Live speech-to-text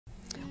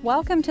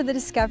Welcome to the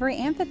Discovery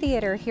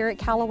Amphitheater here at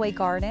Callaway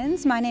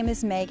Gardens. My name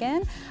is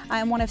Megan.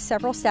 I'm one of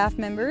several staff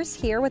members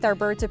here with our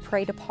Birds of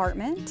Prey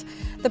department.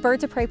 The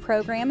Birds of Prey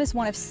program is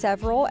one of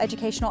several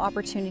educational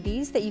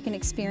opportunities that you can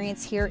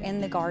experience here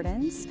in the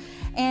gardens.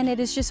 And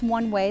it is just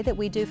one way that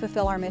we do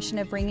fulfill our mission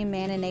of bringing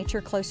man and nature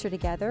closer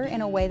together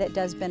in a way that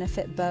does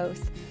benefit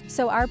both.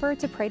 So our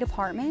Birds of Prey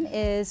department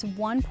is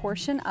one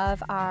portion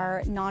of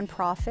our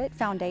nonprofit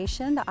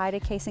foundation, the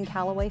Ida Case and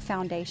Callaway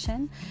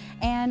Foundation.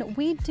 And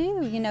we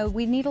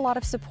need a lot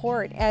of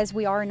support as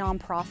we are a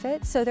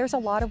nonprofit. So there's a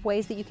lot of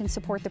ways that you can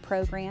support the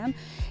program.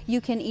 You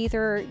can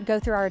either go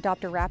through our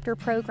Adopt-A-Raptor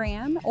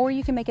program, or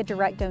you can make a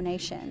direct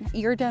donation.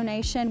 Your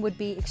donation would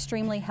be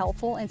extremely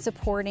helpful in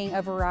supporting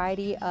a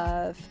variety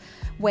of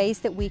ways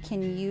that we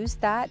can use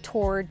that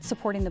toward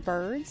supporting the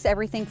birds.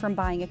 Everything from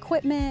buying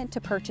equipment, to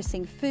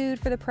purchasing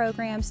food for the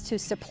programs, to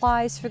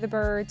supplies for the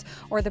birds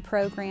or the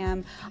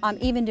program,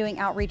 even doing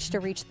outreach to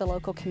reach the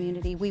local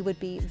community. We would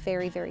be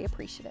very, very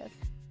appreciative.